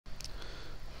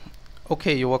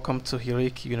Okay, you're welcome to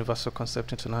Heroic Universal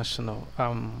Concept International.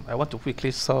 I want to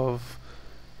quickly solve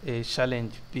a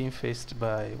challenge being faced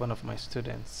by one of my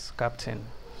students, Captain.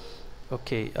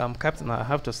 Okay, Captain, I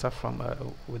have to start from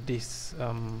with this.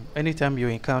 Anytime you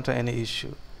encounter any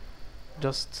issue,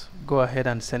 just go ahead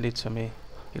and send it to me.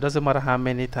 It doesn't matter how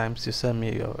many times you send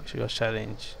me your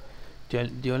challenge.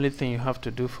 The only thing you have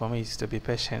to do for me is to be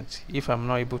patient. If I'm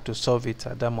not able to solve it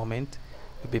at that moment,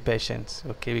 be patient,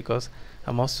 okay? Because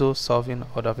I'm also solving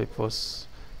other people's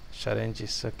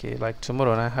challenges, okay? Like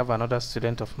tomorrow, I have another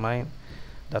student of mine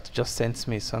that just sent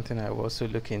me something I will also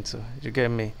look into. You get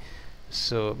me?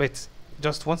 So, but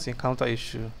just once you encounter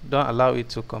issue, don't allow it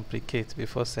to complicate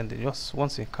before sending. Just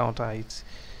once you encounter it,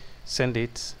 send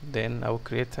it. Then I will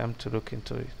create time to look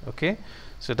into it. Okay?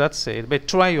 So that's it. But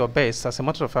try your best. As a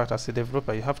matter of fact, as a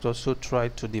developer, you have to also try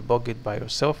to debug it by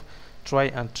yourself. Try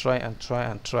and try and try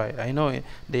and try. I know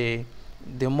the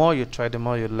more you try, the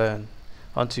more you learn,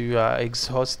 until you are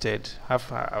exhausted,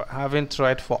 having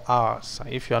tried for hours.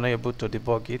 If you are not able to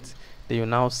debug it, then you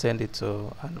now send it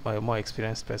to a more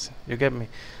experienced person. You get me?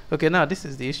 Okay, now this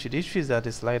is the issue. The issue is that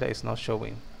the slider is not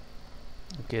showing.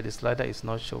 Okay, the slider is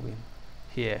not showing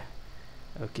here.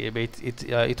 Okay, but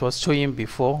it was showing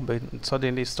before, but it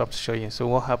suddenly stopped showing. So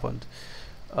what happened?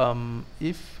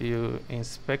 If you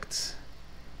inspect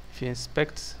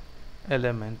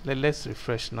element, let's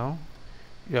refresh now.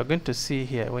 You are going to see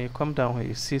here, when you come down here,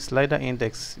 you see slider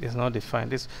index is not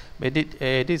defined. This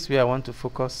is where I want to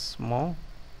focus more.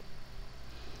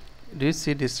 Do you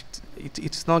see this?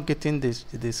 It's not getting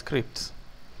the script.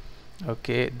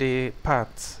 Okay, the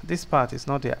part, this part is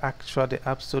not the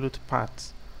absolute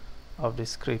part of the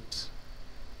script.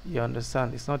 You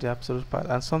understand? It's not the absolute part.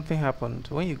 And something happened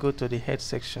when you go to the head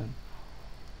section.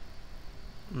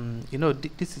 You know,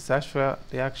 this is the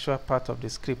actual part of the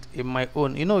script. In my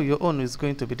own, you know, your own is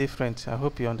going to be different. I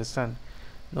hope you understand.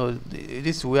 No,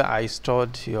 this is where I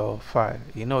stored your file.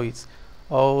 You know, it's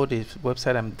all the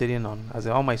website I'm dealing on, as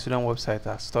in all my student websites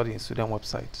are stored in student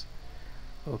websites.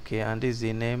 Okay, and this is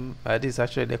the name. This is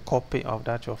actually the copy of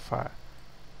that your file.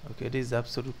 Okay, this is the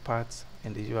absolute part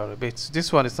in the URL. But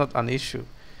this one is not an issue.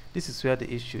 This is where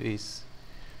the issue is.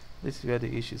 This is where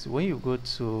the issue is. When you go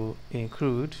to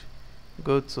include,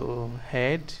 go to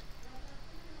head,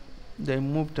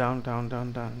 then move down.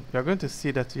 You're going to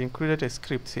see that we included a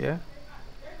script here,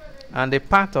 and the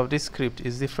part of this script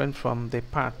is different from the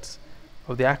part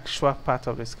of the actual part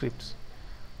of the script.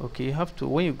 Okay, you have to,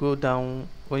 when you go down,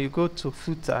 when you go to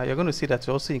footer, you're going to see that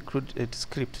you also include a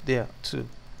script there too.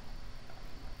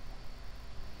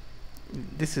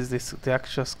 This is the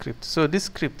actual script. So this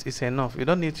script is enough. You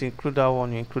don't need to include that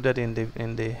one you included in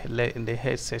the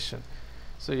head session.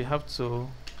 So you have to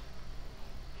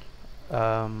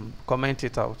comment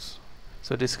it out.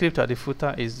 So the script at the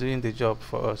footer is doing the job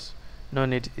for us. No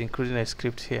need including a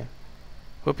script here.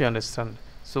 Hope you understand.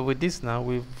 So with this now,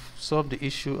 we've solved the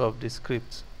issue of the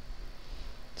script.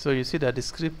 So you see that the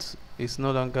script is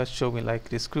no longer showing, like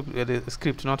the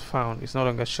script not found is no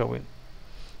longer showing.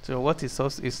 So what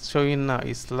is showing now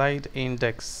is slide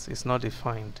index is not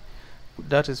defined.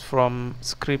 That is from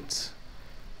script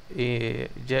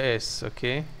JS.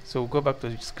 Okay, so we'll go back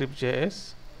to script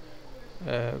JS,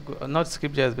 not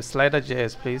script JS but slider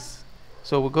JS, please.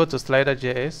 So we'll go to slider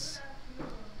JS.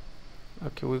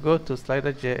 Okay, we go to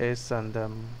slider JS,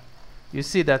 and you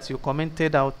see that you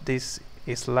commented out this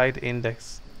is slide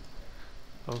index.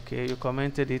 Okay, you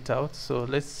commented it out, so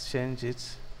let's change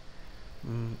it.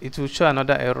 It will show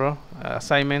another error,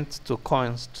 assignment to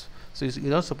const. So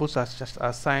you're not supposed to just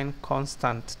assign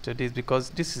constant to this, because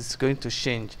this is going to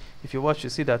change. If you watch, you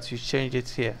see that you change it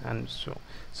here, and so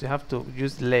you have to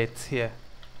use let here.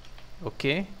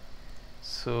 Okay,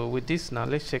 so with this now,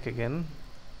 let's check again.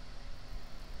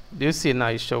 Do you see now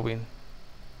it's showing?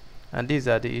 And these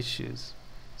are the issues.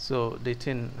 So the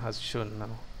thing has shown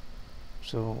now.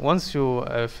 So once you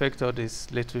effect all these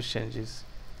little changes,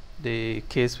 the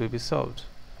case will be solved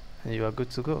and you are good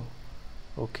to go.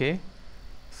 Okay,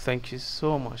 thank you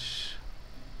so much.